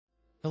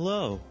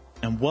Hello,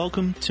 and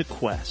welcome to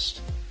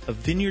Quest, a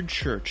vineyard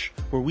church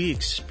where we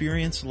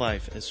experience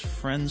life as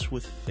friends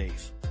with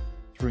faith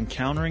through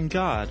encountering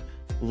God,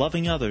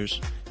 loving others,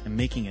 and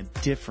making a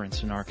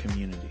difference in our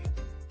community.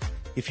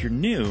 If you're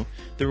new,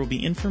 there will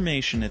be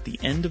information at the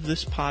end of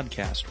this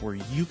podcast where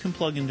you can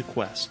plug into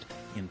Quest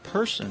in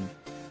person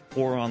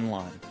or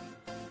online.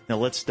 Now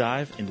let's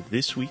dive into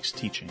this week's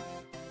teaching.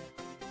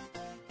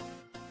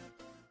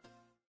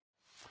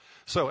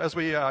 So as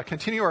we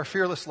continue our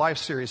fearLESS Life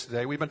series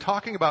today, we've been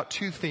talking about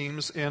two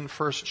themes in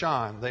 1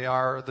 John. They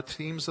are the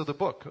themes of the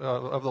book,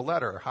 of the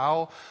letter,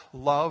 how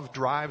love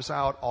drives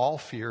out all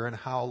fear and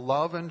how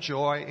love and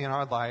joy in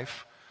our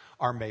life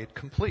are made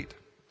complete.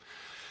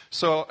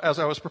 So as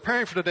I was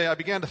preparing for today, I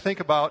began to think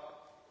about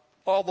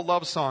all the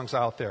love songs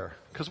out there,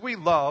 because we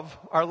love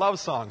our love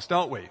songs,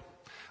 don't we?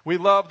 We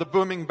love the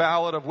booming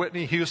ballad of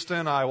Whitney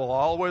Houston, I Will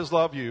Always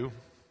Love You.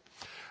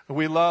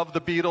 We love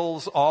the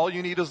Beatles, All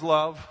You Need Is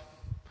Love.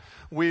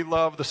 We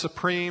love the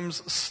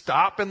Supremes,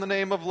 Stop in the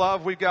Name of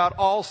Love. We've got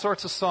all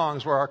sorts of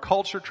songs where our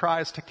culture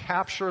tries to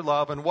capture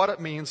love and what it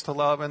means to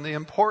love and the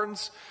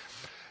importance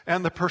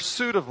and the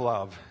pursuit of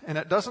love. And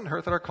it doesn't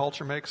hurt that our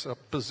culture makes $1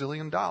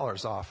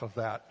 bazillion off of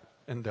that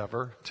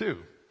endeavor, too.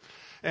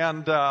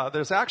 And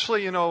there's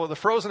actually, the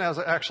Frozen has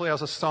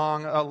a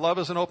song, Love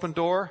is an Open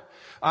Door.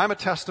 I'm a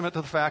testament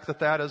to the fact that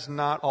that is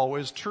not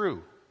always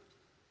true.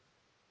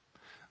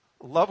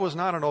 Love was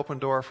not an open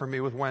door for me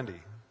with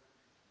Wendy.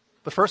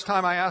 The first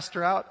time I asked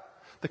her out,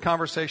 the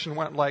conversation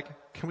went like,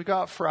 can we go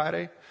out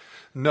Friday?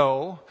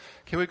 No.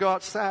 Can we go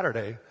out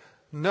Saturday?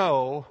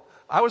 No.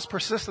 I was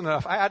persistent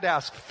enough. I had to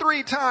ask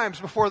 3 times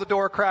before the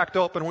door cracked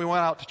open and we went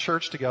out to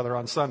church together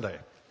on Sunday.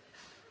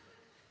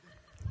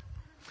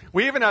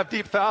 We even have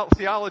deep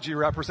theology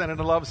represented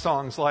in love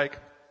songs like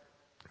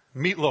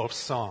Meatloaf's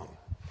song.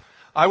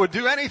 I would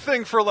do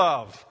anything for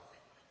love,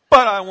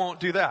 but I won't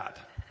do that.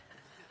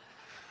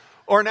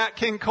 Or Nat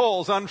King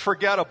Cole's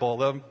Unforgettable,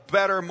 the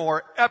better,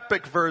 more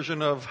epic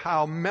version of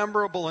how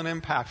memorable and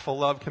impactful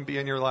love can be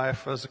in your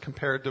life as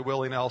compared to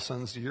Willie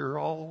Nelson's You're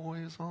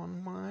Always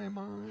on My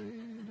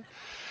Mind.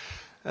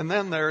 And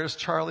then there is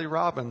Charlie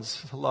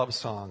Robbins' love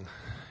song,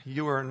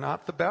 You Are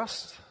Not the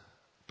Best,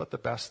 but the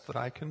Best That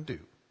I Can Do.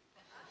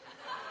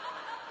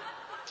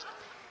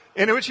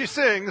 In which he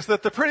sings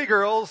that the pretty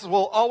girls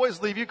will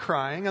always leave you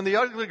crying and the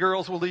ugly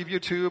girls will leave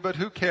you too, but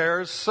who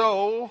cares?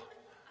 So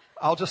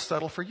I'll just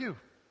settle for you.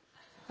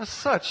 That's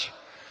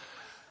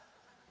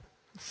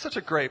such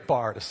a great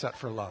bar to set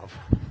for love.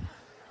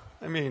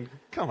 I mean,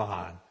 come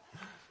on.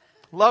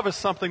 Love is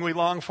something we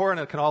long for, and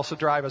it can also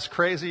drive us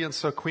crazy, and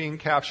so Queen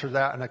captured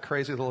that in a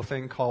crazy little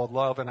thing called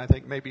Love, and I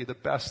think maybe the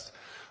best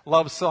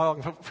love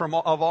song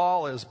of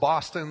all is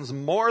Boston's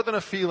More Than a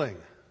Feeling.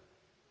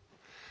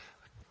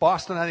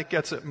 Boston, I think,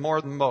 gets it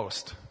more than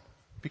most.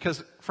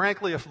 Because,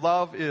 frankly, if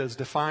love is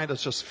defined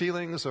as just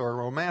feelings or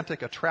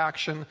romantic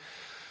attraction,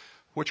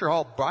 which are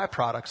all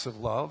byproducts of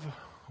love,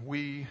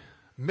 we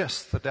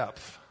miss the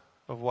depth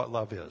of what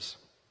love is.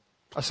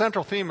 A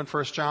central theme in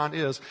 1 John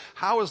is,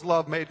 how is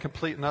love made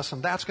complete in us?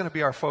 And that's going to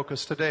be our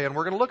focus today. And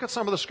we're going to look at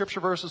some of the scripture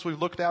verses we've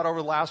looked at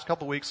over the last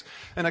couple of weeks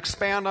and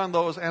expand on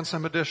those and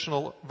some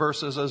additional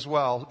verses as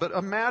well. But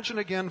imagine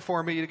again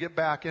for me to get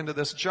back into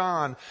this.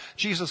 John,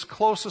 Jesus'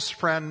 closest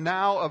friend,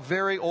 now a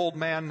very old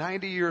man,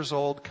 90 years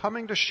old,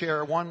 coming to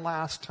share one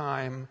last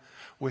time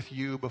with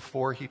you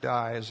before he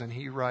dies. And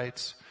he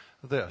writes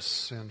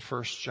this in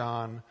 1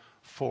 John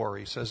 4.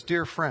 He says,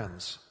 Dear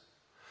friends,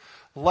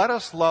 let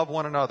us love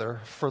one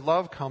another, for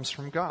love comes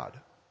from God.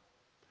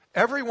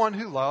 Everyone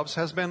who loves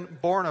has been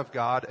born of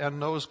God and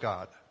knows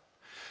God.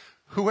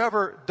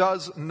 Whoever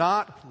does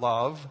not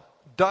love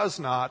does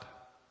not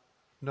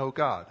know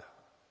God,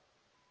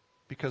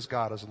 because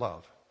God is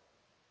love.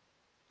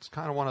 It's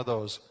kind of one of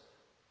those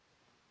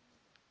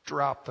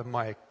drop the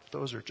mic,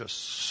 those are just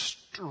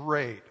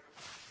straight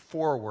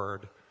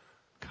forward,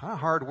 kind of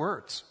hard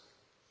words.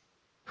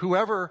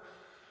 Whoever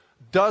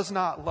does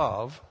not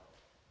love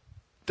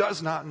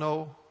does not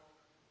know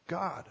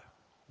God.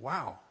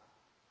 Wow.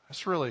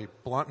 That's really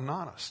blunt and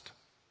honest.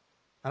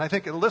 And I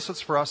think it elicits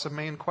for us a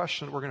main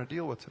question that we're going to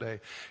deal with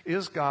today.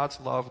 Is God's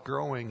love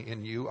growing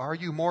in you? Are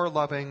you more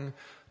loving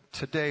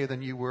today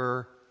than you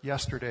were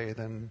yesterday,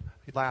 than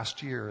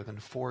last year, than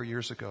 4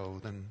 years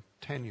ago, than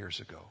 10 years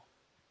ago?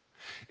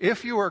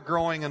 If you are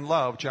growing in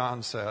love,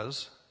 John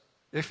says,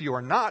 if you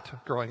are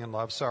not growing in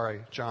love,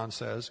 John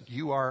says,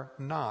 you are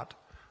not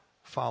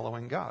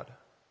following God.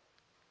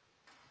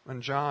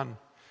 And John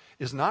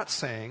is not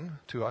saying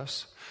to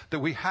us that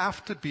we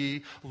have to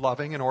be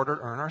loving in order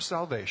to earn our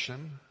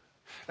salvation.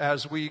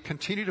 As we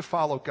continue to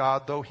follow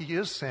God, though he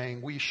is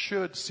saying we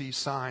should see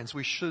signs,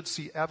 we should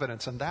see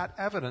evidence, and that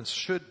evidence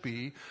should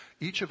be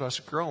each of us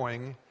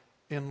growing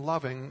in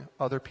loving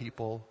other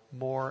people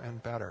more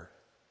and better.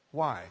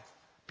 Why?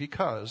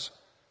 Because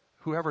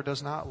whoever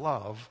does not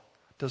love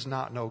does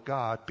not know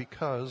God,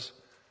 because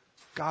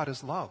God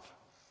is love.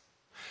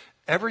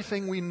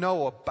 Everything we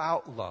know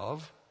about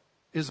love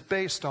is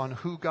based on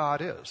who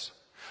God is.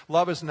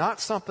 Love is not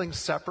something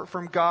separate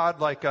from God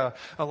like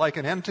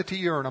an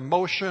entity or an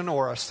emotion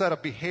or a set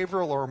of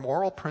behavioral or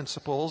moral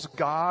principles.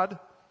 God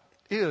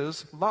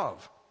is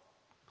love.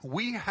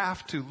 We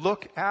have to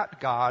look at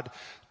God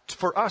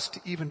for us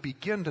to even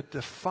begin to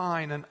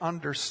define and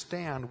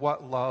understand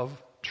what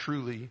love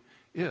truly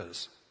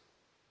is.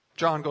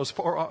 John goes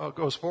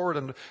forward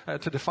and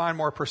to define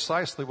more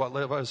precisely what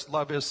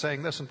love is,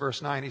 saying this in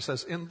verse 9. He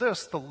says, "In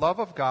this, the love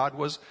of God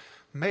was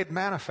made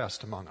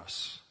manifest among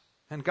us,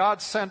 and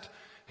God sent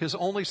his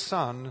only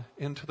Son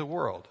into the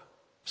world."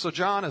 So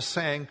John is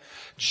saying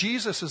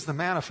Jesus is the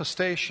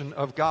manifestation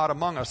of God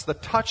among us, the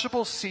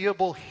touchable,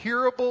 seeable,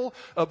 hearable,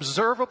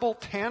 observable,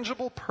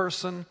 tangible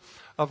person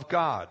of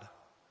God.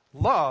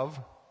 Love,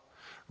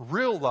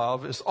 real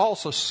love, is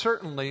also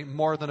certainly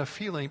more than a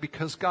feeling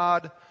because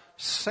God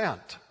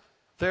sent.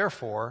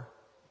 Therefore,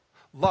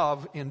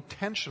 love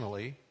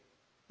intentionally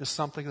is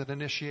something that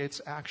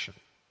initiates action.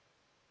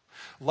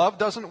 Love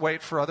doesn't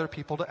wait for other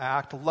people to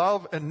act.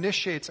 Love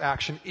initiates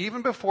action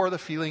even before the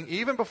feeling,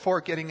 even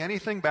before getting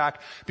anything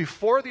back,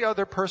 before the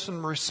other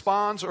person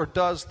responds or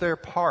does their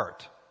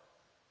part.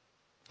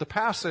 The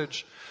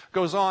passage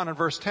goes on in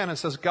verse 10 and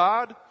says,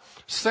 God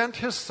sent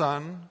his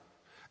Son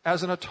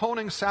as an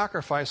atoning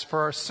sacrifice for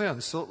our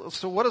sins.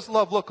 So what does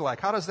love look like?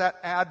 How does that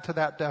add to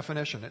that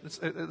definition?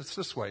 It's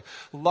this way.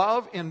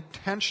 Love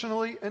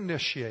intentionally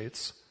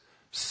initiates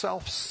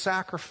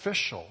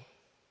self-sacrificial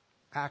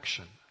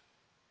action.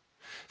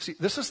 See,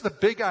 this is the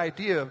big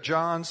idea of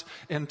John's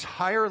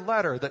entire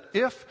letter, that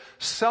if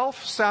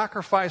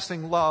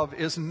self-sacrificing love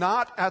is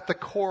not at the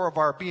core of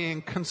our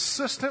being,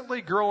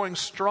 consistently growing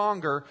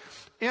stronger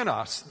in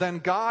us, then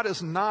God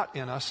is not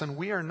in us and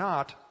we are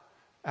not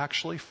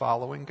actually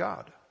following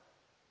God.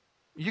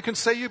 You can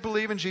say you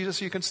believe in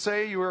Jesus, you can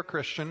say you are a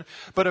Christian,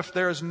 but if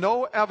there is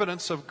no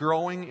evidence of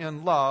growing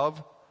in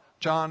love,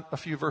 John, a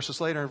few verses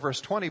later in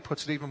verse 20,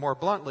 puts it even more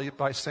bluntly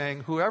by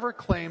saying, whoever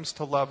claims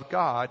to love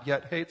God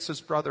yet hates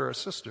his brother or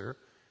sister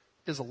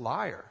is a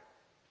liar.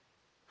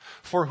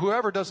 For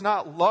whoever does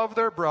not love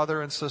their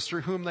brother and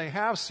sister whom they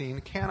have seen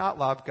cannot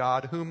love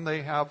God whom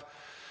they have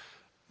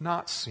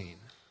not seen.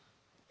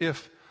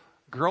 If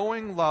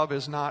growing love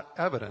is not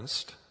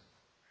evidenced,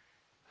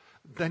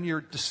 then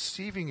you're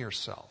deceiving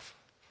yourself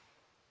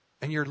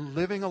and you're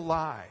living a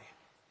lie.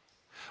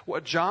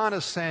 What John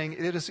is saying,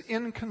 it is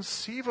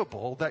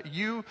inconceivable that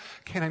you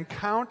can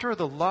encounter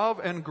the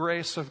love and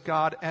grace of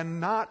God and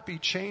not be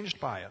changed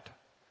by it.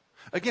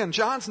 Again,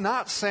 John's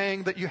not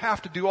saying that you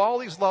have to do all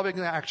these loving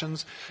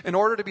actions in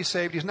order to be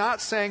saved. He's not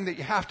saying that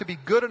you have to be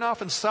good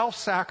enough and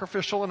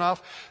self-sacrificial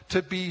enough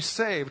to be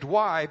saved.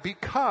 Why?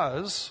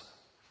 Because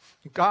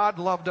God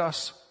loved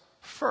us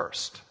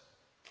first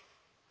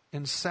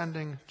in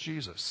sending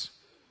Jesus.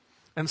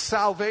 And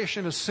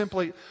salvation is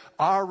simply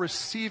our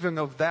receiving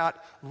of that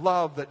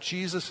love that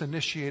Jesus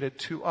initiated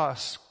to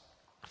us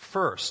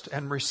first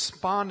and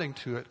responding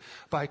to it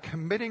by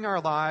committing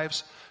our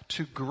lives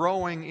to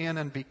growing in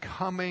and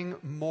becoming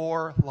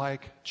more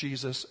like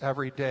Jesus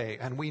every day.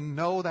 And we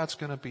know that's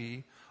going to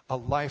be a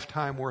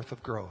lifetime worth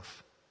of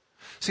growth.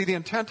 See, the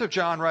intent of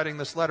John writing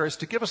this letter is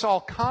to give us all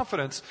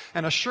confidence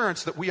and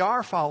assurance that we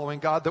are following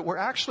God, that we're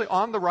actually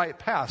on the right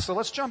path. So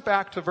let's jump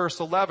back to verse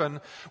 11,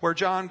 where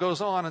John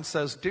goes on and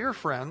says, "Dear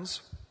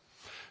friends,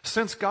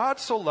 since God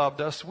so loved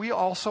us, we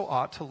also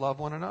ought to love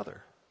one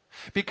another.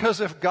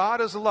 Because if God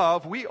is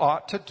love, we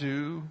ought to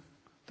do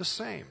the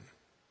same."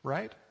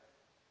 Right?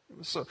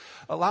 So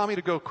allow me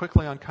to go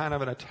quickly on kind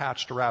of an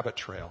attached rabbit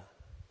trail.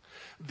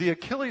 The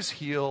Achilles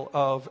heel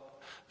of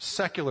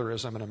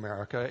secularism in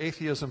America,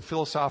 atheism,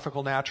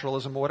 philosophical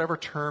naturalism, whatever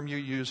term you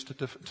use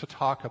to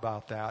talk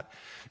about that,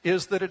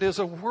 is that it is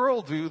a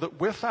worldview that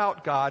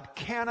without God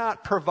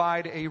cannot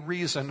provide a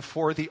reason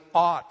for the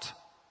ought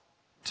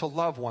to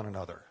love one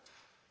another.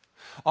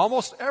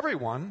 Almost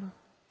everyone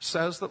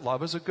says that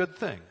love is a good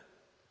thing.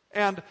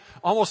 And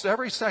almost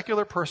every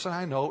secular person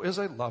I know is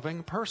a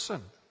loving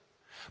person.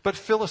 But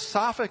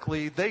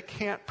philosophically, they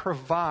can't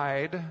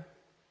provide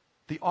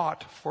the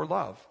ought for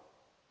love.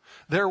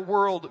 Their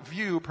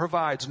worldview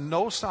provides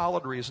no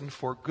solid reason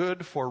for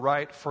good, for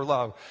right, for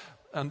love.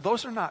 And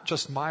those are not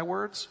just my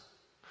words.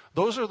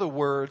 Those are the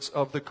words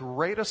of the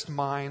greatest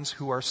minds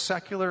who are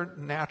secular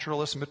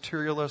naturalists,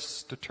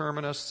 materialists,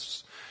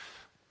 determinists,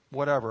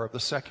 whatever, of the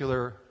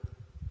secular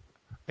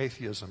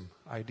atheism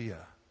idea.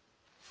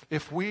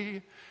 If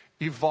we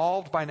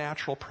evolved by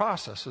natural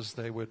processes,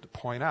 they would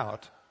point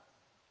out,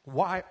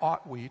 why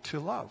ought we to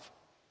love?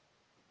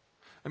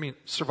 I mean,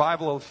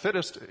 survival of the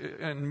fittest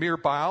and mere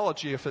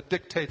biology, if it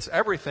dictates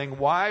everything,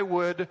 why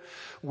would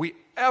we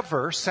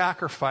ever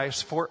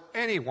sacrifice for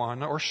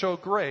anyone or show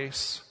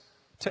grace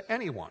to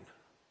anyone?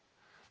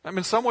 I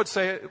mean, some would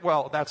say,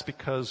 well, that's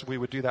because we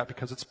would do that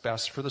because it's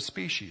best for the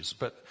species.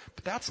 But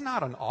that's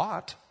not an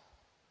ought.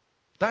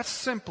 That's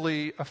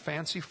simply a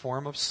fancy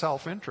form of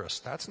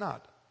self-interest. That's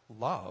not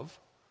love.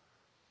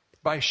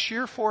 By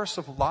sheer force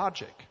of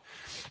logic,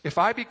 if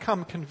I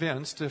become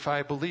convinced, if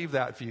I believe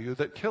that view,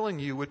 that killing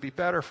you would be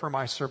better for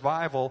my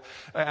survival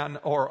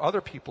or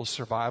other people's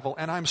survival,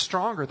 and I'm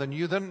stronger than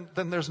you, then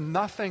there's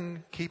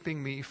nothing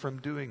keeping me from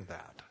doing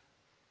that.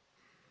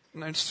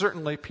 And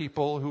certainly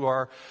people who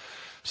are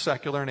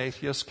secular and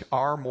atheists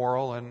are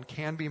moral and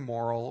can be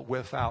moral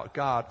without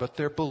God, but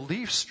their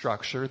belief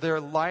structure, their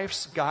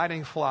life's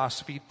guiding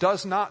philosophy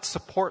does not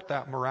support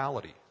that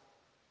morality.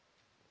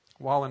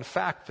 While in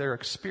fact their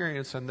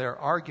experience and their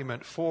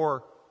argument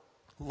for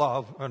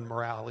love and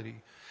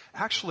morality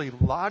actually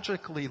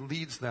logically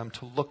leads them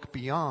to look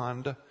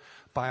beyond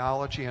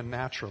biology and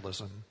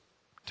naturalism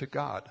to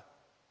God.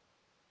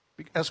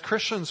 As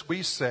Christians,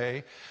 we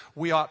say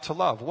we ought to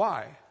love.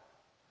 Why?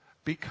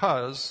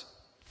 Because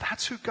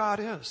that's who God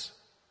is.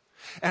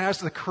 And as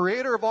the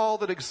creator of all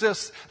that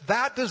exists,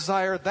 that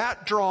desire,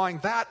 that drawing,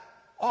 that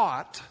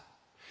ought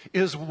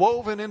is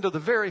woven into the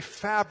very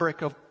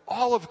fabric of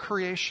all of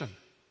creation.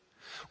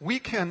 We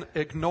can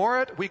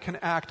ignore it, we can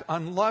act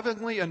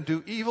unlovingly and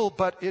do evil,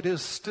 but it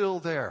is still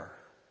there.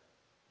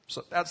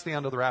 So that's the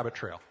end of the rabbit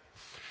trail.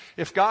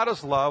 If God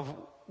is love,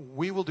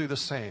 we will do the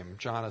same,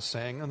 John is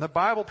saying. And the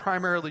Bible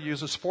primarily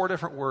uses 4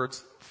 different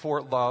words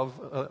for love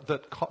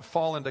that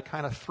fall into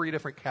kind of 3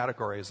 different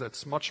categories.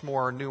 That's much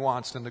more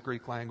nuanced in the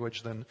Greek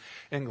language than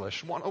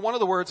English. One of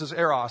the words is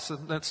eros,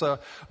 and it's a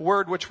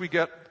word which we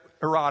get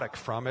erotic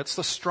from. It's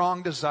the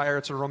strong desire.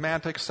 It's a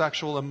romantic,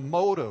 sexual,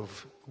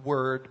 emotive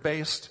word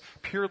based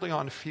purely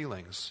on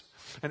feelings.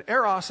 And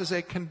eros is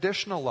a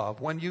conditional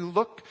love. When you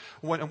look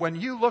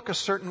a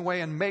certain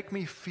way and make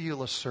me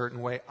feel a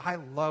certain way, I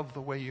love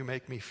the way you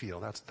make me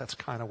feel. That's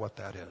kind of what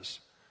that is.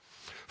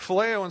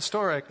 Phileo and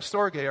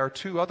storge are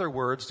 2 other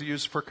words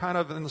used for kind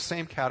of in the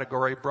same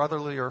category,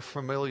 brotherly or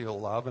familial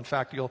love. In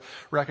fact, you'll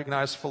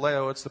recognize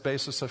phileo. It's the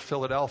basis of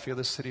Philadelphia,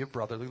 the city of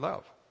brotherly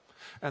love.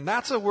 And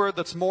that's a word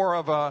that's more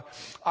of a,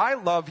 I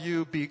love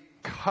you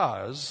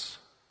because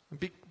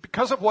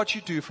of what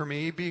you do for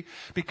me,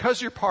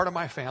 because you're part of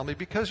my family,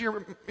 because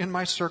you're in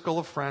my circle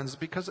of friends,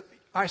 because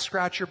I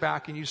scratch your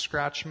back and you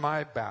scratch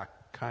my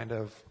back kind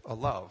of a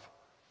love.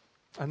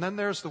 And then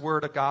there's the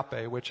word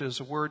agape, which is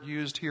a word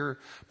used here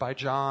by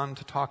John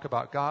to talk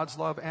about God's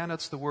love, and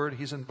it's the word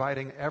he's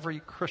inviting every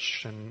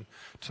Christian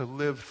to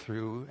live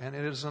through, and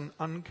it is an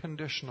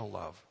unconditional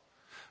love.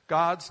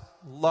 God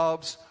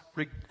loves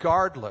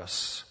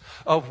regardless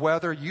of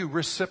whether you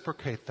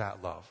reciprocate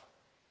that love.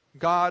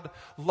 God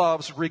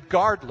loves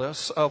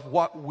regardless of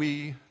what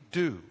we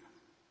do.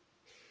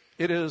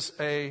 It is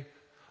a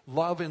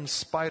love in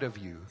spite of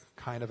you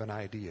kind of an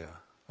idea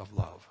of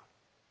love.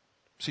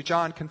 See,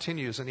 John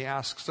continues and he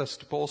asks us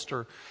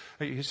to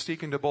he's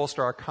seeking to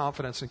bolster our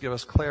confidence and give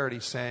us clarity,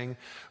 saying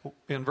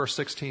in verse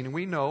 16,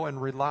 we know and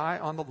rely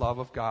on the love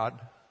of God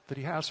that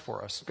he has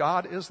for us.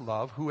 God is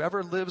love.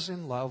 Whoever lives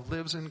in love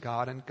lives in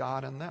God and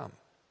God in them.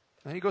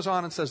 And he goes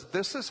on and says,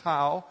 this is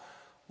how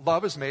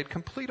love is made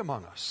complete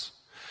among us,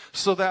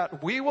 so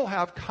that we will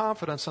have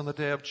confidence on the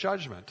day of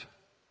judgment.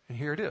 And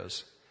here it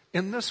is.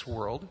 In this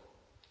world,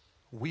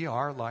 we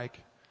are like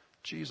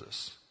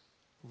Jesus.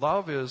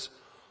 Love is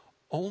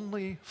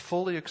only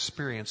fully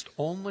experienced,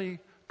 only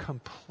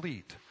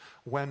complete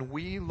when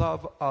we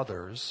love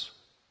others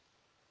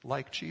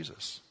like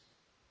Jesus.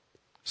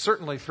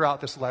 Certainly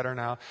throughout this letter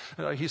now,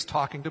 he's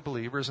talking to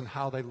believers and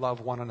how they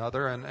love one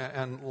another.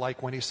 And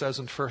like when he says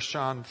in 1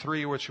 John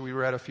 3, which we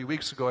read a few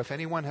weeks ago, if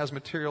anyone has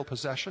material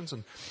possessions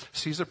and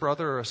sees a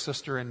brother or a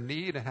sister in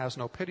need and has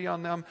no pity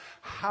on them,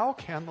 how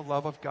can the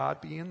love of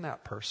God be in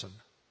that person?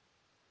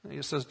 And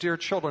he says, dear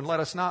children, let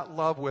us not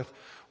love with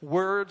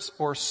words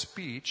or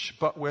speech,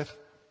 but with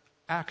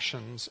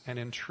actions and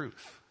in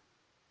truth.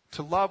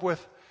 To love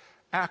with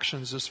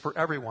actions is for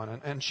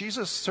everyone. And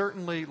Jesus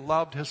certainly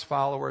loved his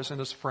followers and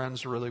his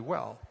friends really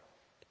well.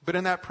 But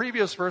in that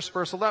previous verse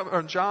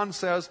 11, John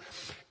says,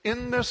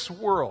 in this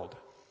world,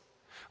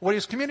 what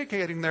he's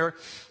communicating there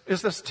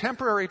is this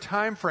temporary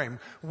time frame.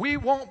 We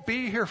won't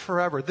be here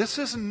forever. This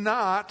is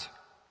not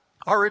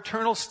our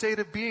eternal state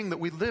of being that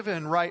we live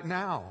in right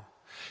now.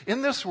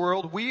 In this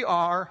world, we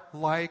are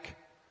like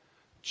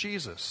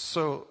Jesus.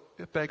 So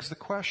it begs the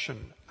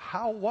question,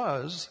 how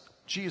was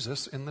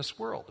Jesus in this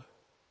world?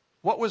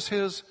 What was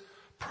his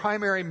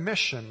primary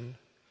mission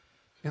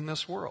in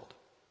this world?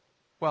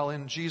 Well,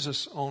 in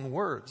Jesus' own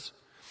words,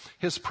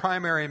 his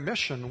primary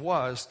mission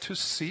was to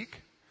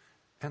seek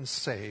and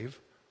save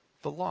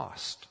the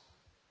lost.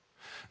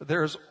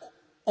 There's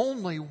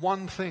only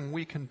one thing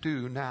we can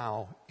do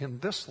now in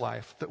this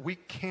life that we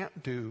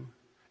can't do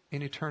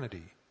in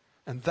eternity,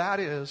 and that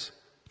is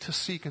to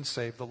seek and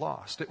save the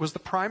lost. It was the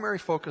primary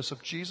focus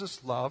of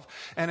Jesus' love,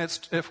 and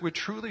if we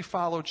truly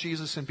follow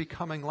Jesus in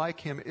becoming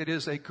like him, it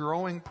is a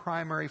growing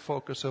primary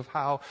focus of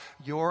how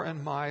your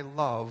and my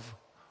love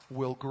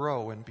will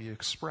grow and be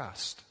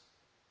expressed.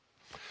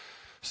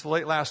 So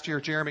late last year,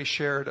 Jeremy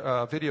shared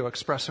a video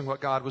expressing what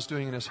God was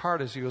doing in his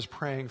heart as he was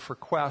praying for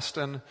Quest.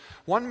 And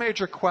one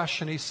major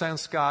question he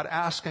sensed God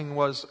asking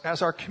was,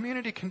 as our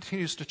community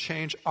continues to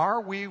change, are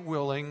we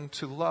willing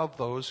to love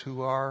those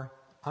who are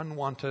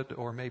unwanted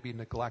or maybe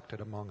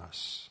neglected among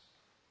us.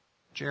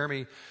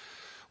 Jeremy,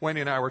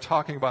 Wendy and I were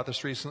talking about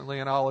this recently,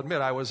 and I'll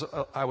admit I was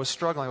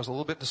struggling. I was a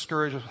little bit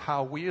discouraged with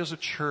how we as a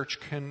church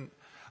can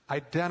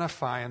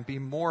identify and be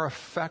more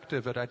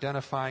effective at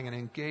identifying and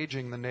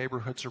engaging the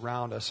neighborhoods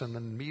around us and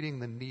then meeting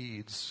the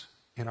needs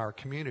in our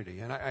community.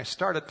 And I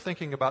started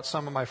thinking about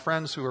some of my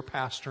friends who are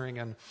pastoring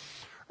in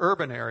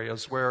urban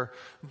areas where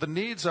the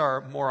needs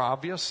are more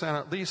obvious and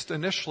at least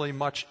initially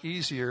much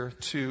easier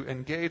to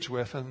engage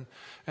with.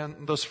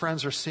 And those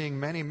friends are seeing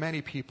many,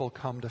 many people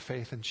come to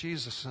faith in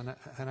Jesus. And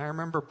I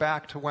remember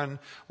back to when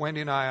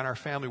Wendy and I and our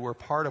family were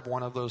part of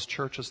one of those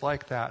churches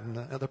like that. And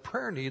the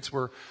prayer needs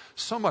were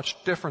so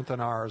much different than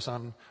ours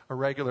on a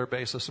regular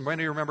basis. And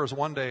Wendy remembers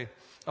one day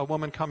a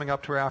woman coming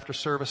up to her after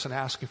service and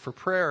asking for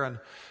prayer.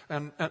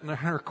 And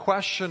her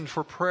question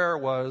for prayer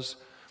was,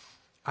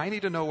 I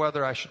need to know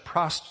whether I should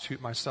prostitute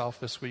myself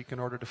this week in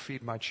order to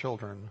feed my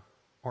children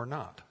or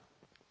not.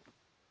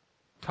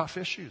 Tough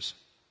issues.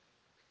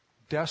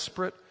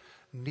 Desperate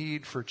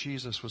need for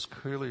Jesus was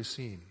clearly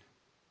seen.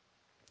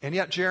 And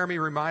yet Jeremy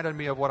reminded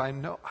me of what I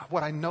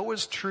know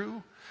is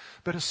true,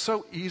 but it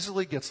so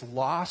easily gets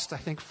lost, I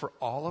think, for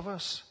all of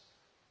us.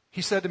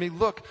 He said to me,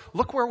 look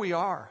where we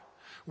are.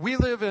 We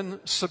live in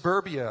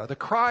suburbia. The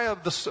cry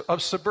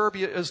of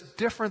suburbia is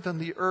different than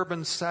the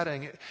urban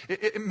setting.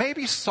 It may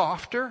be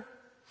softer.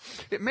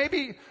 It may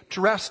be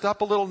dressed up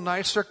a little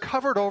nicer,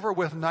 covered over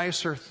with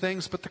nicer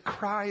things, but the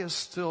cry is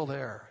still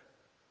there.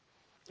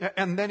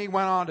 And then he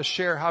went on to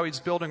share how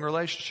he's building a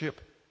relationship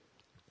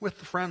with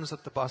the friends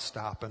at the bus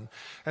stop and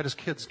at his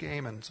kids'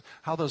 game, and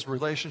how those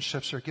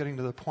relationships are getting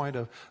to the point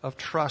of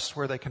trust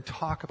where they can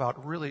talk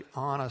about really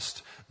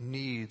honest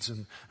needs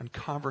and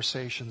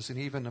conversations and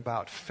even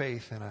about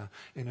faith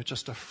in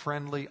just a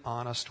friendly,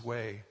 honest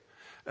way.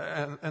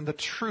 And the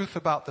truth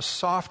about the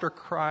softer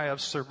cry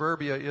of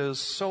suburbia is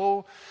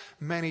so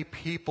many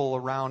people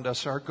around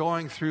us are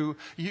going through,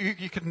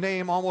 you could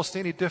name almost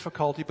any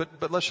difficulty,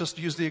 but let's just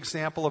use the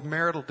example of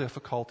marital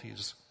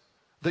difficulties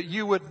that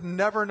you would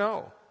never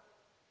know.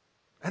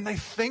 And they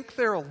think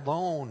they're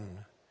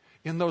alone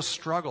in those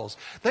struggles.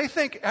 They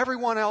think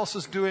everyone else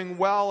is doing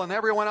well and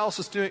everyone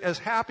else is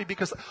happy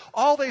because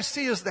all they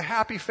see is the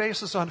happy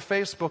faces on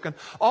Facebook, and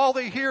all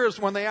they hear is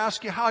when they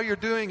ask you how you're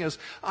doing is,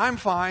 I'm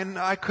fine,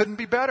 I couldn't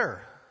be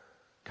better,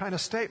 kind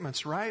of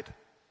statements, right?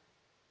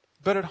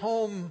 But at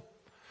home,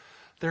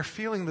 they're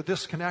feeling the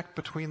disconnect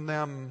between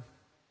them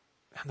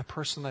and the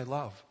person they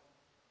love,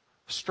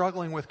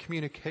 struggling with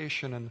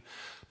communication and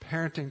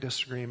parenting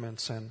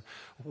disagreements and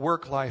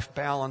work-life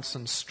balance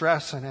and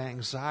stress and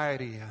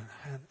anxiety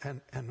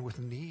and with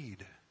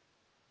need.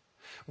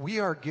 We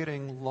are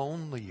getting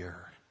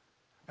lonelier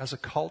as a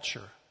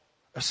culture,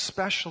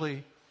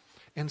 especially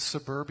in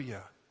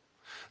suburbia.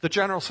 The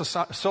General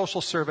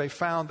Social Survey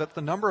found that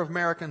the number of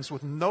Americans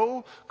with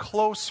no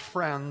close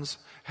friends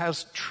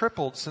has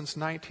tripled since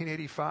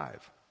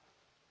 1985.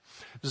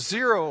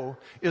 0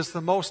 is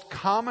the most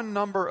common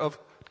number of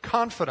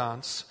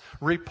confidants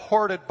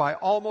reported by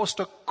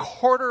almost a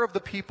quarter of the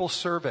people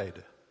surveyed.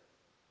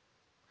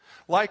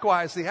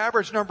 Likewise, the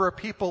average number of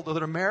people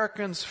that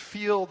Americans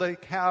feel they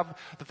have,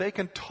 that they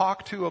can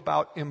talk to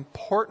about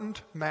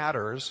important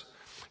matters,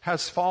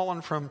 has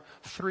fallen from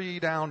 3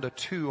 down to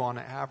 2 on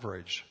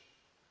average.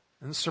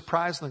 And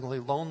surprisingly,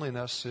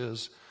 loneliness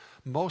is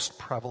most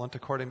prevalent,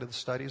 according to the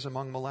studies,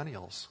 among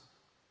millennials.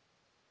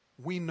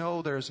 We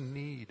know there's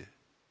need.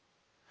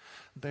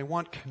 They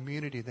want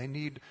community. They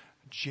need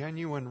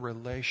genuine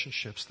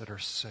relationships that are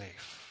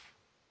safe.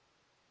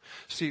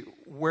 See,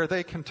 where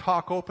they can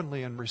talk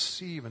openly and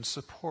receive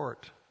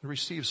support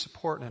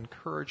and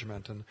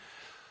encouragement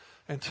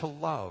and to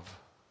love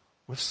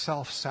with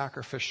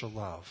self-sacrificial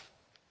love.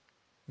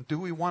 Do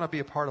we want to be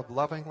a part of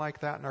loving like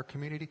that in our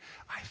community?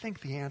 I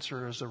think the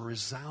answer is a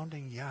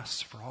resounding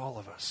yes for all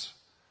of us.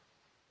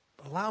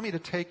 Allow me to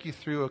take you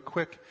through a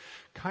quick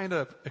kind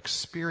of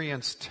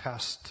experience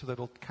test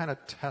that'll kind of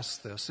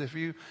test this.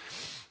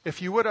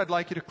 If you would, I'd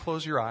like you to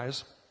close your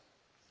eyes.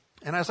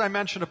 And as I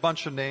mentioned a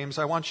bunch of names,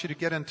 I want you to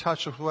get in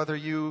touch with whether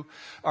you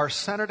are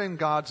centered in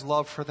God's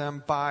love for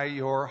them by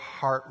your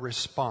heart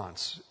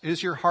response.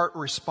 Is your heart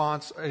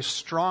response a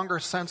stronger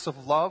sense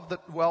of love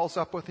that wells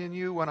up within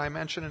you when I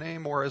mention a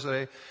name, or is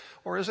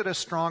it a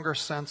stronger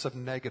sense of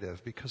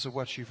negative because of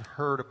what you've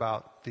heard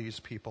about these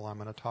people I'm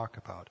going to talk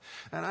about?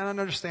 And I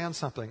understand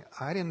something.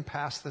 I didn't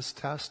pass this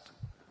test.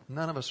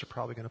 None of us are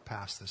probably going to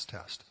pass this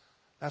test.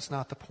 That's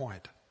not the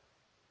point.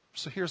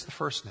 So here's the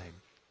first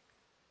name.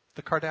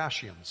 The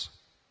Kardashians.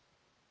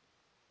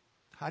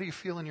 How do you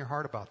feel in your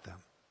heart about them?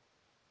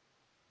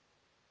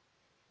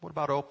 What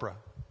about Oprah?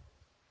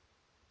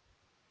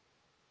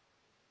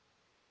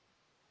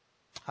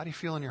 How do you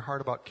feel in your heart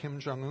about Kim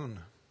Jong-un?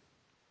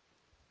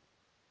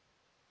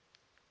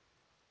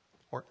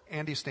 Or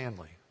Andy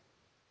Stanley?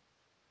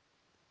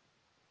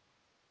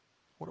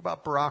 What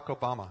about Barack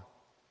Obama?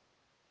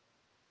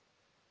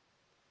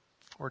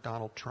 Or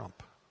Donald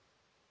Trump?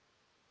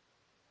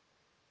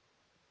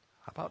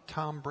 How about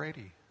Tom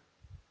Brady?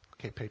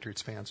 Okay,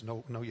 Patriots fans,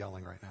 no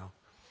yelling right now.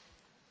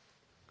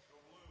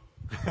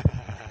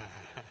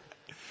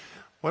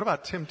 What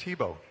about Tim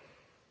Tebow?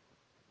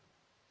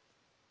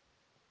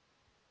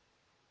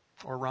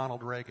 Or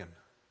Ronald Reagan?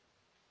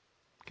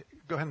 Okay,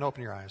 go ahead and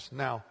open your eyes.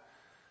 Now,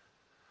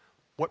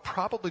 what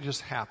probably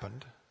just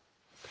happened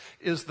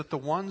is that the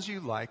ones you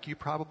like, you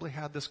probably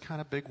had this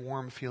kind of big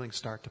warm feeling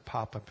start to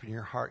pop up in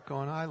your heart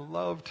going, I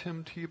love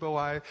Tim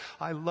Tebow,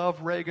 I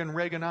love Reagan,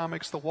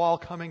 Reaganomics, the wall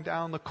coming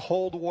down, the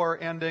Cold War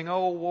ending,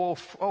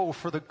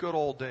 for the good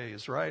old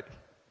days, right?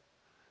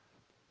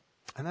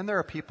 And then there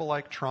are people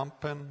like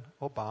Trump and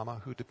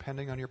Obama who,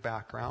 depending on your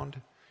background,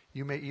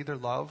 you may either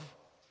love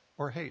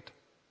or hate.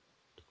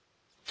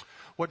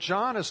 What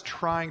John is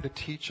trying to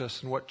teach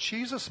us and what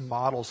Jesus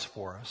models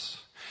for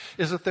us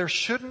is that there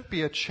shouldn't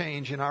be a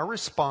change in our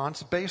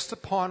response based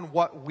upon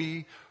what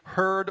we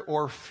heard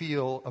or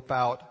feel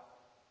about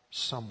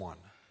someone.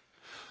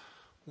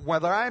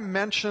 When I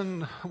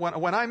mention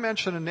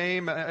a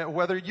name,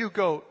 whether you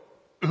go,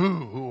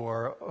 ooh,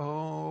 or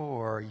oh,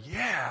 or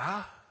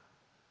yeah,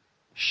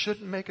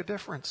 shouldn't make a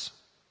difference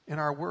in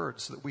our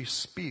words that we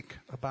speak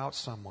about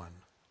someone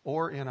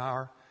or in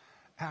our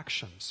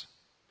actions.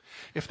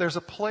 If there's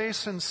a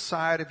place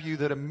inside of you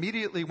that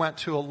immediately went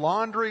to a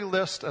laundry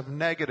list of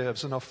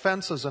negatives and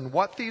offenses and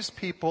what these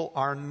people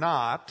are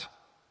not,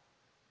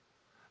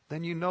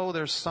 then you know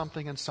there's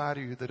something inside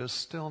of you that is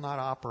still not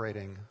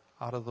operating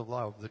out of the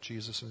love that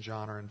Jesus and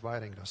John are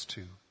inviting us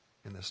to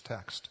in this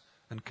text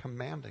and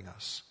commanding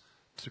us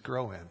to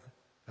grow in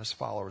as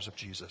followers of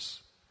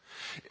Jesus.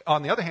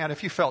 On the other hand,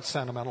 if you felt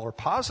sentimental or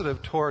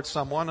positive towards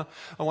someone,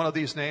 one of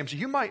these names,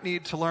 you might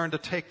need to learn to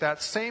take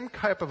that same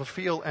type of a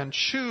feel and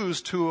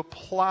choose to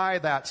apply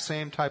that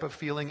same type of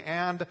feeling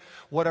and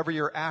whatever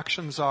your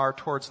actions are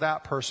towards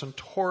that person,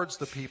 towards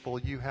the people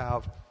you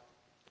have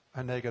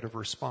a negative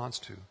response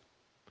to.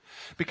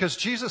 Because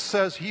Jesus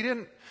says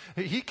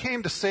he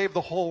came to save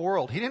the whole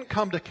world. He didn't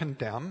come to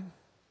condemn.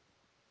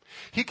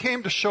 He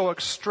came to show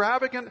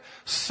extravagant,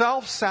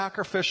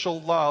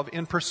 self-sacrificial love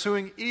in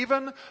pursuing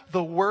even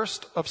the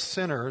worst of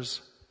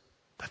sinners,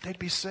 that they'd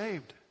be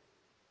saved.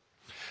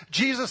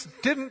 Jesus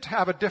didn't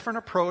have a different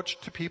approach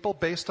to people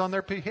based on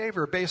their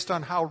behavior, based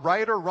on how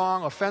right or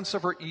wrong,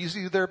 offensive or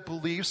easy their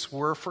beliefs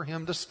were for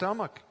him to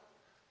stomach.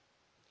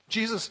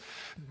 Jesus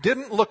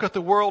didn't look at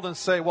the world and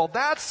say, well,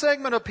 that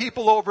segment of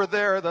people over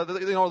there,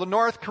 the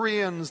North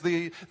Koreans,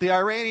 the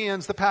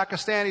Iranians, the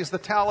Pakistanis, the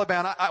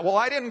Taliban,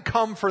 I didn't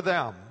come for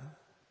them.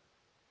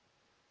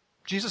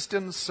 Jesus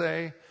didn't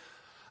say,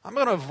 I'm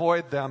going to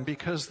avoid them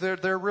because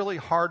they're really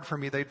hard for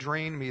me. They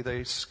drain me.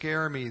 They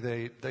scare me.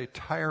 They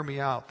tire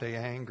me out. They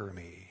anger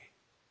me.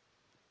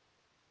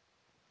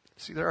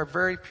 See, there are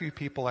very few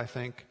people, I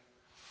think,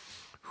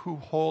 who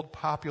hold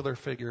popular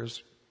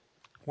figures,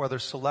 whether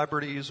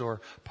celebrities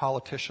or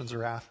politicians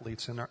or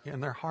athletes,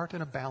 in their heart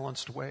in a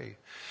balanced way,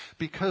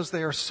 because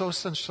they are so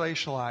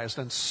sensationalized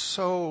and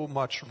so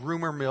much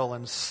rumor mill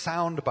and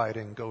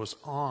soundbiting goes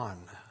on.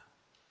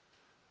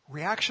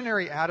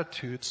 Reactionary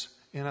attitudes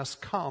in us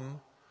come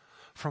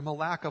from a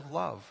lack of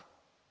love.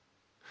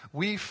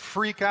 We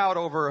freak out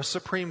over a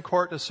Supreme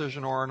Court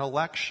decision or an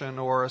election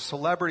or a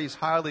celebrity's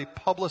highly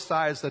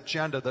publicized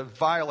agenda that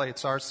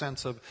violates our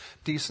sense of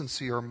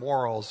decency or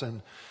morals,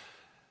 and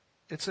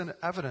it's an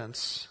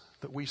evidence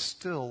that we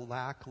still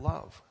lack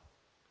love,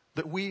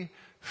 that we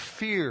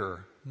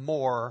fear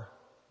more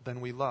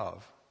than we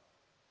love.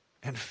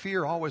 And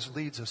fear always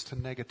leads us to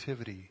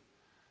negativity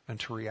and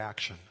to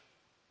reaction.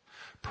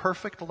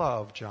 Perfect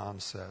love, John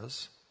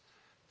says,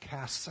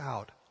 casts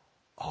out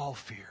all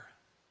fear.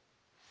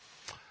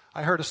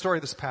 I heard a story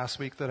this past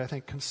week that I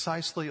think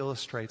concisely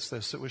illustrates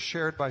this. It was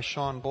shared by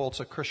Sean Boltz,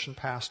 a Christian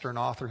pastor and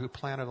author who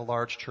planted a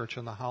large church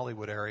in the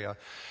Hollywood area.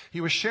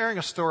 He was sharing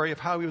a story of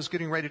how he was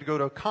getting ready to go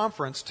to a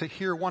conference to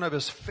hear one of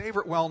his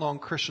favorite well-known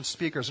Christian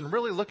speakers and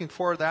really looking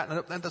forward to that. And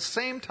at the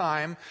same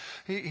time,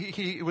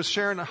 he was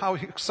sharing how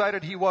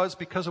excited he was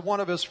because of one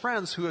of his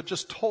friends who had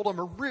just told him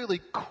a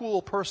really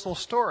cool personal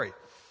story.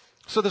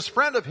 So this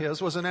friend of his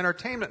was an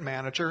entertainment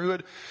manager who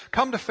had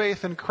come to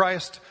faith in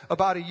Christ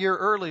about a year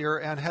earlier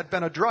and had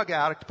been a drug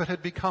addict but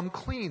had become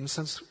clean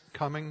since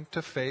coming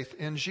to faith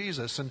in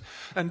Jesus.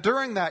 And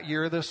during that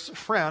year, this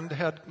friend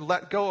had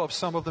let go of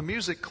some of the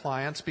music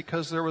clients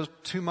because there was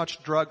too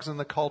much drugs in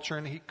the culture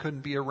and he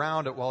couldn't be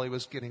around it while he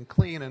was getting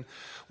clean. And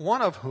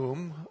one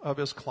of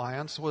his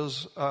clients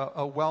was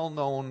a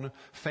well-known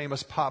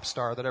famous pop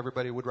star that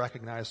everybody would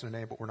recognize the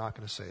name, but we're not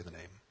going to say the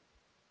name.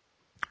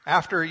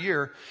 After a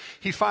year,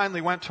 he finally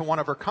went to one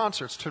of her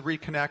concerts to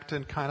reconnect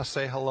and kind of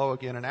say hello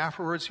again. And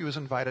afterwards, he was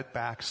invited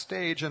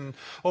backstage. And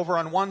over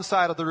on one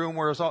side of the room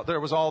where there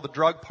was all the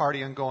drug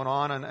partying going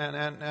on,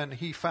 and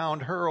he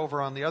found her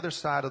over on the other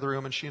side of the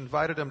room, and she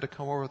invited him to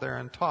come over there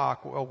and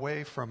talk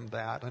away from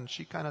that. And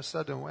she kind of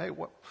said to him, hey,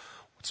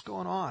 what's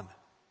going on?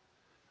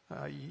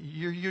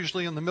 You're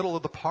usually in the middle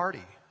of the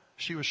party.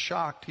 She was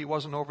shocked he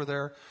wasn't over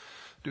there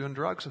doing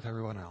drugs with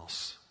everyone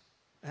else.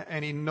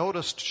 And he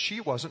noticed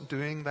she wasn't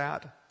doing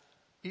that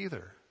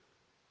either.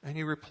 And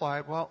he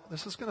replied, well,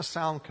 this is going to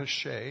sound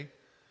cliche,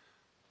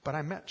 but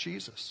I met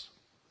Jesus.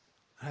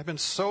 I've been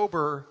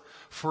sober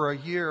for a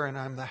year and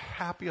I'm the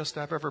happiest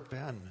I've ever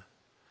been.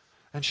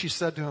 And she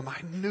said to him, I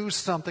knew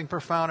something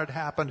profound had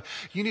happened.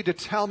 You need to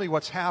tell me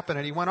what's happened.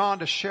 And he went on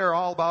to share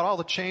all about all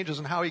the changes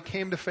and how he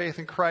came to faith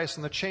in Christ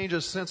and the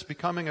changes since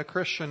becoming a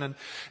Christian.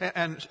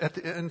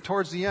 And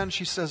towards the end,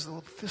 she says,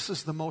 this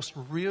is the most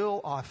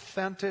real,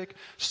 authentic,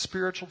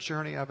 spiritual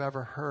journey I've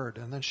ever heard.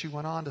 And then she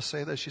went on to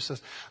say this. She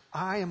says,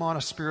 I am on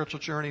a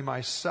spiritual journey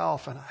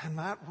myself, and I'm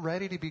not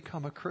ready to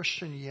become a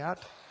Christian yet.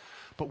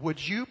 But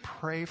would you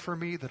pray for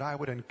me that I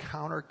would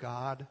encounter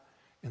God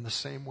in the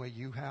same way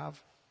you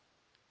have?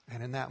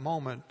 And in that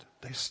moment,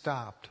 they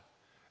stopped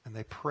and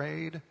they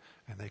prayed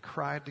and they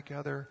cried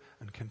together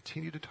and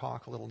continued to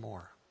talk a little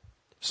more.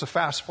 So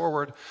fast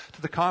forward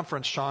to the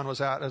conference Sean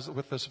was at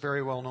with this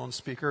very well-known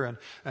speaker,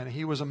 and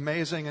he was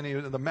amazing,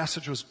 and the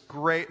message was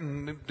great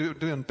and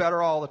doing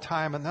better all the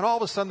time. And then all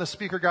of a sudden the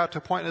speaker got to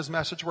a point in his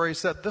message where he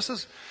said,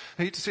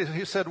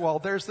 he said, well,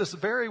 there's this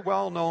very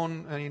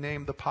well-known, and he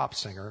named the pop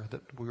singer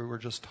that we were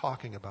just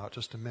talking about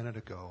just a minute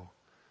ago.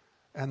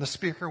 And the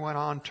speaker went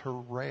on to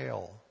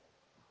rail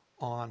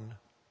on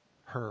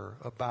her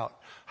about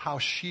how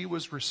she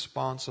was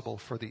responsible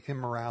for the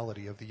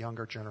immorality of the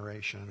younger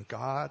generation, and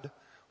God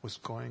was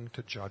going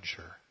to judge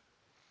her.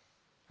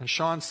 And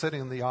Sean's sitting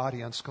in the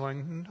audience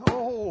going,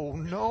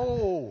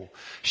 no,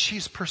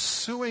 she's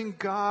pursuing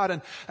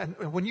God, and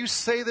when you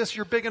say this,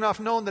 you're big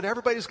enough known that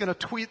everybody's going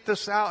to tweet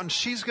this out, and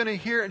she's going to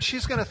hear it, and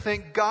she's going to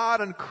think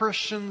God and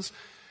Christians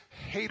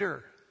hate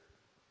her.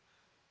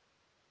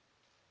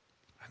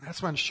 And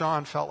that's when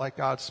Sean felt like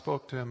God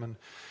spoke to him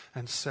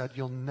and said,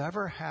 you'll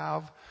never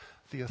have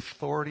the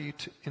authority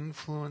to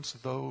influence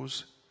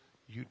those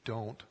you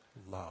don't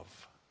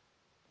love.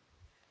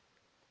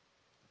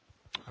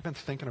 I've been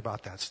thinking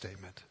about that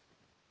statement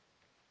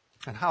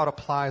and how it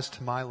applies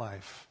to my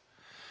life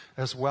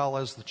as well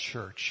as the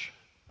church.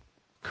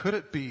 Could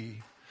it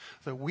be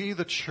that we,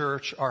 the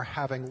church, are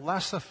having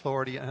less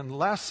authority and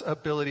less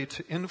ability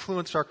to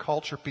influence our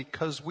culture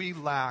because we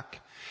lack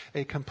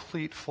a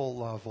complete full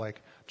love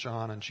like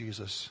John and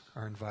Jesus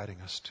are inviting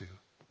us to?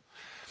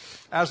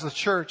 As the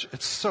church,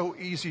 it's so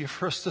easy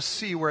for us to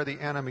see where the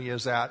enemy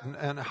is at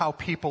and how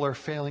people are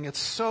failing. It's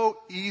so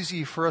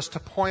easy for us to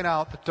point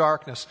out the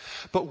darkness.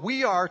 But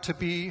we are to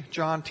be,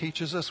 John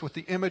teaches us, with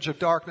the image of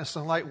darkness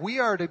and light, we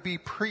are to be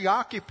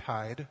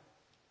preoccupied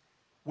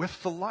with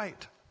the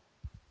light.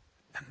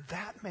 And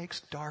that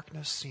makes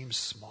darkness seem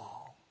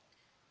small.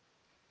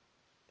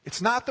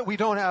 It's not that we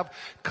don't have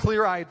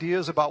clear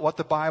ideas about what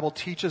the Bible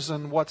teaches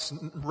and what's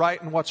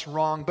right and what's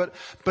wrong, but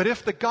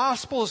if the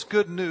gospel is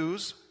good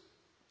news,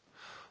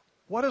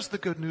 what is the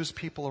good news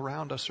people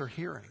around us are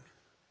hearing?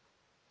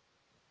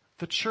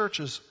 The church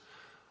is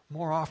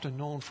more often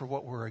known for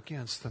what we're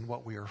against than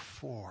what we are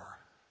for.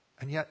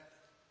 And yet,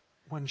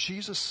 when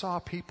Jesus saw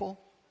people,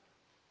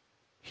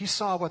 he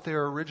saw what they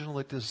were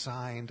originally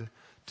designed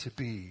to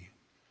be.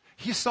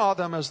 He saw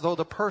them as though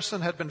the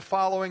person had been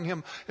following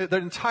him their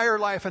entire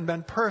life and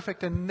been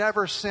perfect and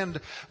never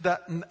sinned.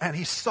 And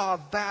he saw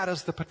that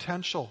as the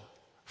potential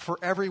for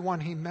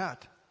everyone he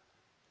met.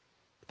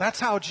 That's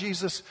how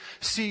Jesus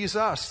sees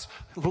us,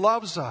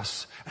 loves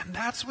us, and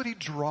that's what he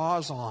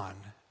draws on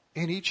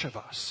in each of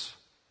us.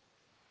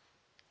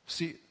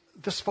 See,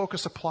 this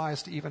focus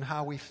applies to even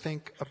how we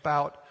think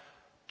about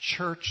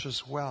church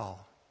as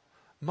well.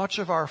 Much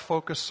of our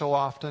focus so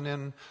often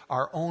in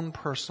our own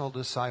personal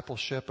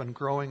discipleship and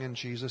growing in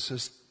Jesus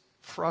is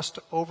for us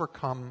to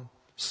overcome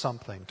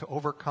something, to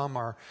overcome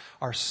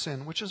our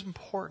sin, which is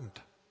important.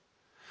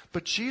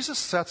 But Jesus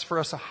sets for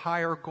us a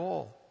higher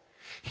goal.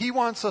 He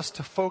wants us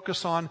to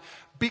focus on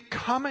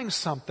becoming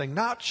something,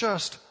 not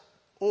just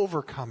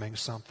overcoming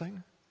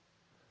something.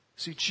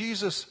 See,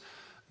 Jesus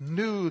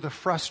knew the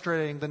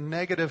frustrating, the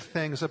negative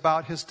things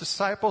about his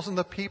disciples and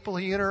the people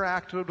he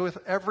interacted with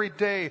every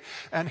day,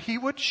 and he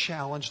would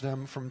challenge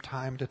them from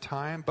time to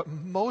time, but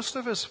most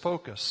of his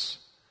focus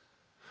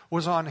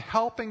was on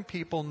helping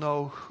people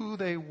know who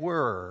they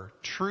were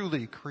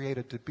truly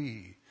created to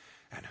be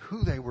and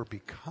who they were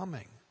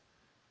becoming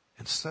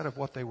instead of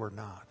what they were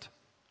not.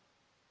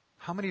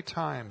 How many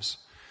times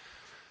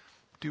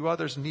do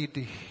others need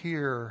to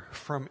hear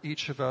from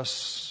each of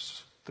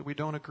us that we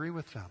don't agree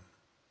with them?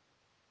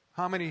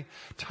 How many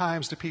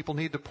times do we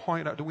need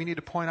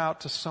to point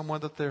out to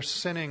someone that they're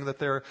sinning,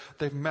 that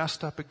they've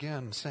messed up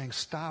again, saying,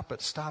 stop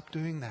it, stop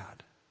doing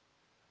that?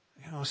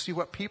 See,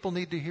 what people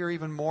need to hear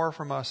even more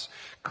from us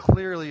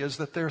clearly is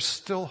that there's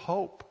still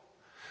hope,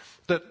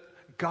 that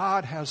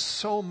God has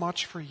so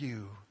much for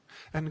you.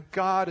 And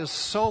God is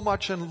so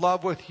much in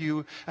love with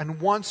you and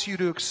wants you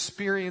to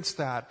experience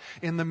that.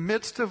 In the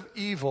midst of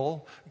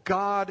evil,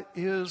 God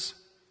is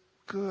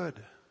good.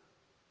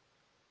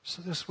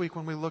 So this week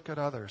when we look at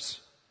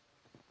others,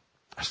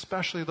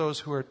 especially those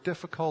who are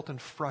difficult and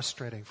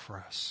frustrating for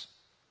us,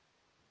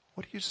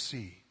 what do you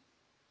see?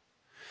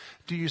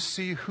 Do you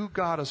see who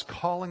God is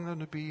calling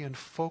them to be and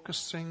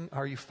focusing?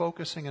 Are you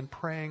focusing and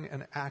praying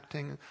and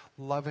acting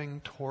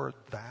loving toward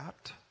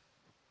that?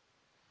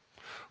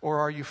 Or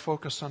are you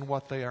focused on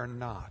what they are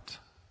not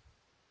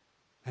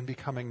and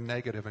becoming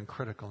negative and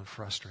critical and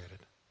frustrated?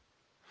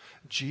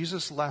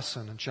 Jesus'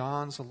 lesson and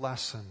John's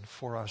lesson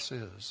for us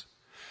is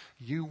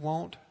You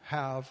won't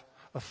have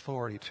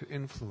authority to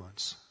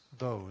influence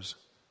those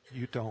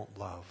you don't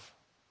love.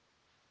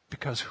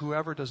 Because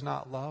whoever does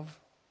not love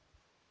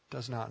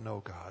does not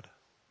know God.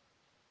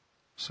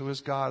 So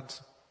is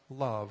God's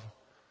love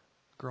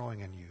growing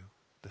in you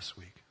this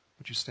week?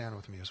 Would you stand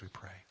with me as we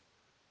pray?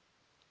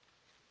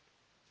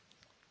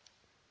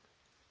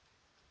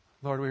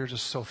 Lord, we are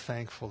just so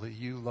thankful that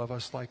you love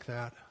us like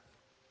that.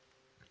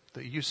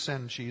 That you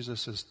send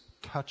Jesus as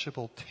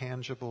touchable,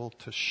 tangible,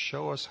 to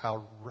show us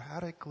how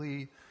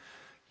radically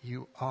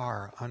you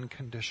are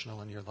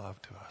unconditional in your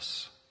love to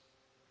us.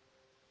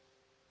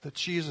 That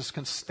Jesus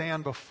can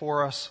stand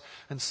before us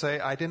and say,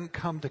 I didn't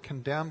come to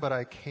condemn, but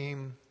I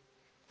came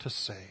to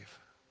save.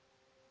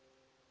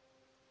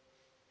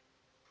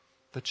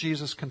 That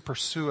Jesus can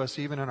pursue us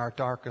even in our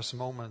darkest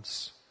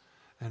moments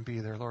and be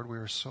there. Lord, we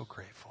are so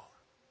grateful.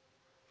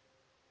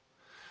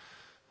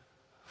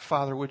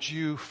 Father, would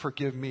you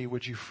forgive me?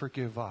 Would you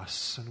forgive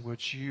us? And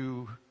would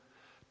you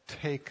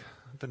take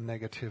the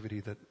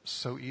negativity that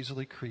so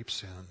easily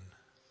creeps in?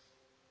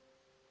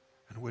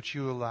 And would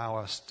you allow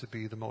us to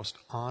be the most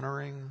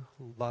honoring,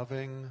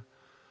 loving,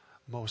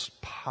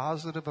 most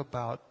positive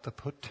about the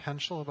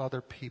potential of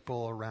other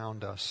people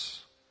around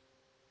us?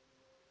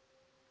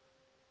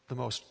 The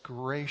most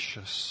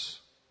gracious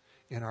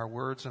in our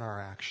words and our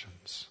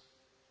actions.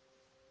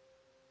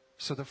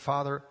 So that,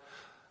 Father,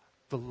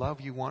 the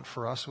love you want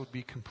for us would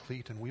be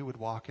complete, and we would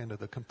walk into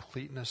the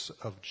completeness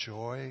of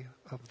joy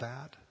of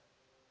that.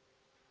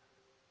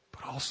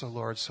 But also,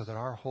 Lord, so that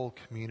our whole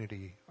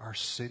community, our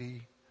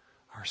city,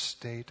 our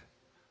state,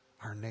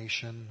 our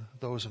nation,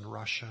 those in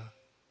Russia,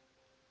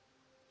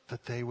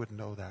 that they would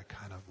know that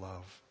kind of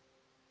love.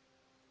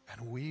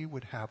 And we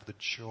would have the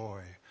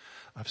joy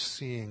of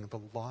seeing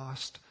the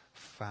lost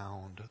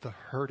found, the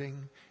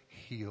hurting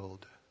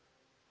healed.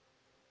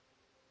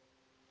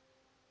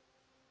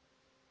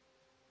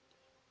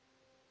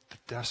 The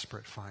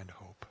desperate find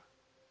hope.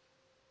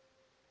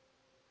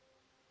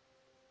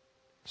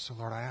 So,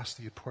 Lord, I ask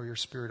that you pour your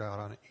Spirit out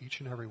on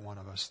each and every one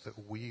of us,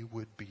 that we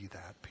would be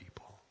that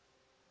people.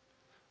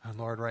 And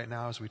Lord, right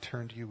now as we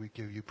turn to you, we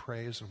give you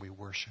praise and we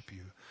worship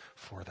you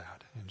for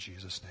that. In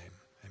Jesus' name,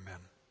 amen.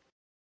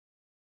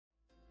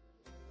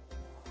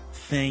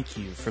 Thank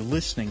you for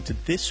listening to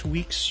this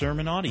week's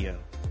sermon audio.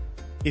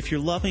 If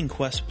you're loving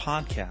Quest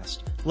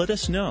Podcast, let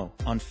us know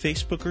on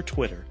Facebook or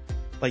Twitter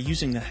by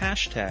using the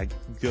hashtag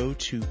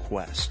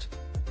 #GoToQuest.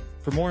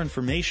 For more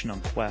information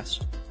on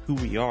Quest, who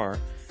we are,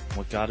 and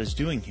what God is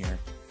doing here,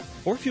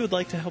 or if you would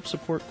like to help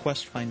support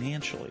Quest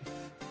financially,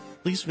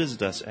 please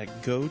visit us at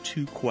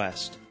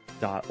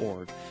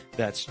gotoquest.org.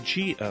 That's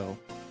GOTO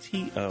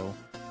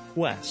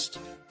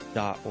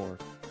Quest.org.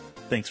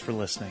 Thanks for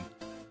listening.